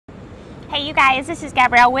Hey you guys, this is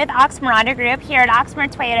Gabrielle with Oxmoor Auto Group here at Oxmoor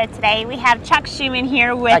Toyota today. We have Chuck Schumann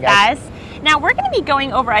here with us. Now we're going to be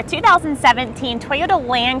going over a 2017 Toyota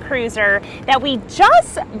Land Cruiser that we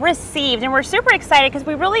just received, and we're super excited because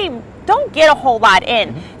we really don't get a whole lot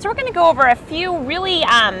in. So we're going to go over a few really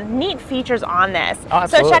neat features on this.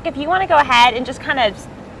 So Chuck, if you want to go ahead and just kind of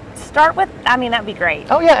start with, that'd be great.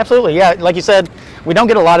 Oh yeah, absolutely. Yeah, like you said, we don't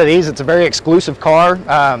get a lot of these. It's a very exclusive car.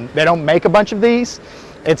 They don't make a bunch of these.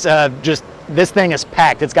 It's just, this thing is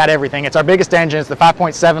packed. It's got everything. It's our biggest engine. It's the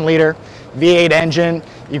 5.7 liter V8 engine.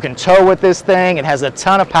 You can tow with this thing. It has a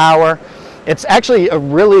ton of power. It's actually a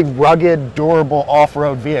really rugged, durable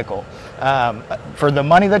off-road vehicle. For the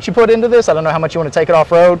money that you put into this, I don't know how much you want to take it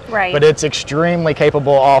off-road, but it's extremely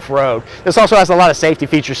capable off-road. This also has a lot of safety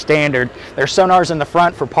features standard. There's sonars in the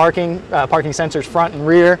front for parking, parking sensors front and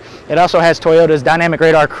rear. It also has Toyota's dynamic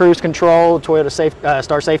radar cruise control, Toyota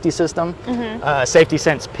Star Safety System, Safety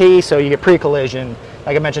Sense P, so you get pre-collision.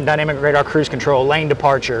 Like I mentioned, dynamic radar cruise control, lane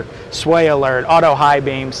departure, sway alert, auto high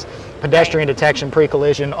beams, pedestrian detection,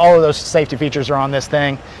 pre-collision. All of those safety features are on this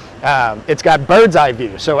thing. It's got bird's eye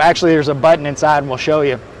view, so actually there's a button inside and we'll show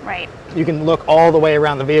you. You can look all the way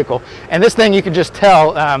around the vehicle. And this thing, you can just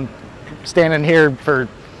tell, standing here for,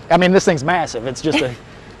 this thing's massive. It's just a,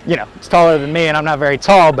 it's taller than me and I'm not very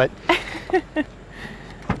tall, but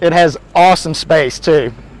it has awesome space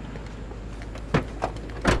too.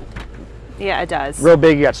 Yeah, it does. Real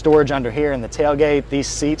big. You got storage under here in the tailgate. These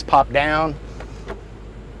seats pop down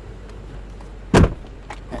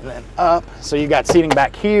and then up, so you got seating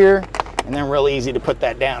back here, and then real easy to put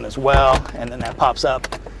that down as well, and then that pops up.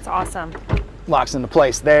 It's awesome. Locks into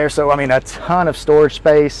place there, so a ton of storage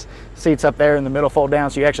space. Seats up there in the middle fold down,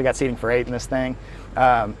 so you actually got seating for 8 in this thing.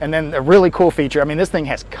 And then a really cool feature, this thing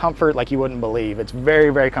has comfort like you wouldn't believe. It's very,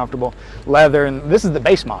 very comfortable. Leather, and this is the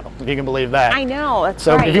base model, if you can believe that. I know, that's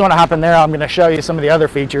right. So if you want to hop in there, I'm going to show you some of the other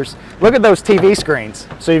features. Look at those TV screens.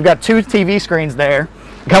 So you've got 2 TV screens there.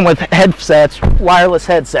 Come with headsets, wireless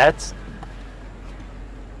headsets.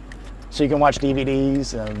 So you can watch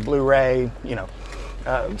DVDs, Blu-ray,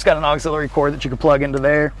 it's got an auxiliary cord that you can plug into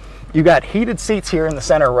there. You got heated seats here in the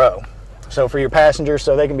center row. So for your passengers,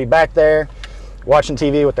 so they can be back there watching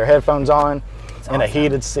TV with their headphones on in a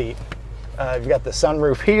heated seat. You've got the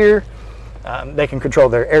sunroof here. They can control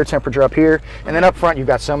their air temperature up here. And then up front, you've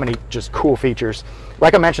got so many just cool features.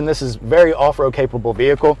 Like I mentioned, this is very off-road capable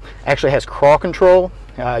vehicle. Actually has crawl control.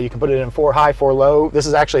 You can put it in 4 high, 4 low. This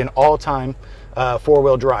is actually an all-time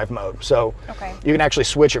 4-wheel drive mode, so you can actually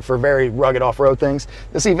switch it for very rugged off-road things.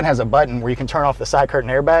 This even has a button where you can turn off the side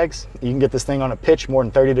curtain airbags. You can get this thing on a pitch more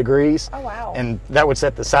than 30 degrees. Oh wow. And that would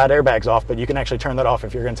set the side airbags off, but you can actually turn that off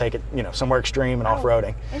if you're going to take it somewhere extreme and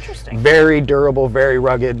off-roading. Interesting. Very durable, very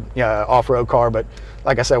rugged off-road car, but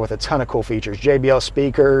like I said, with a ton of cool features. JBL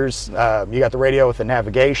speakers, you got the radio with the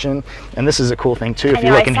navigation, and this is a cool thing too. If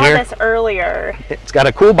you look in here, I saw this earlier. It's got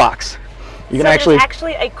a cool box. You can there's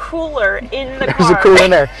actually a cooler in the car. There's a cooler in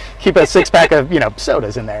there. Keep a 6-pack of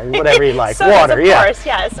sodas in there, whatever you like. Sodas, water, of course,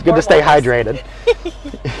 yes. Good to stay hydrated.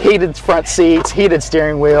 Heated front seats, heated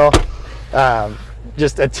steering wheel,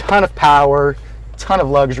 just a ton of power, ton of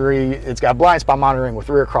luxury. It's got blind spot monitoring with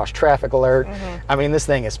rear cross traffic alert. This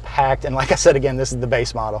thing is packed, and like I said again, this is the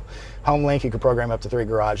base model. Home link, you can program up to 3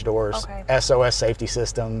 garage doors. SOS safety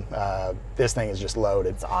system. This thing is just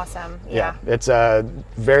loaded. It's awesome. Yeah, it's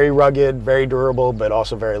very rugged, very durable, but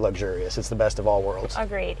also very luxurious. It's the best of all worlds.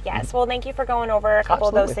 Agreed. Yes. Well, thank you for going over a couple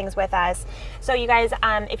of those things with us. So you guys,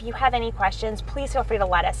 if you have any questions, please feel free to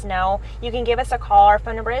let us know. You can give us a call. Our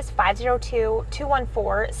phone number is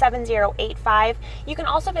 502-214-7085. You can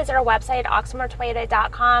also visit our website at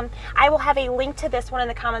oxmoortoyota.com. I will have a link to this one in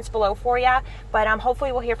the comments below for you, but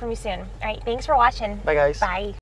hopefully we'll hear from you soon. All right, thanks for watching. Bye guys. Bye.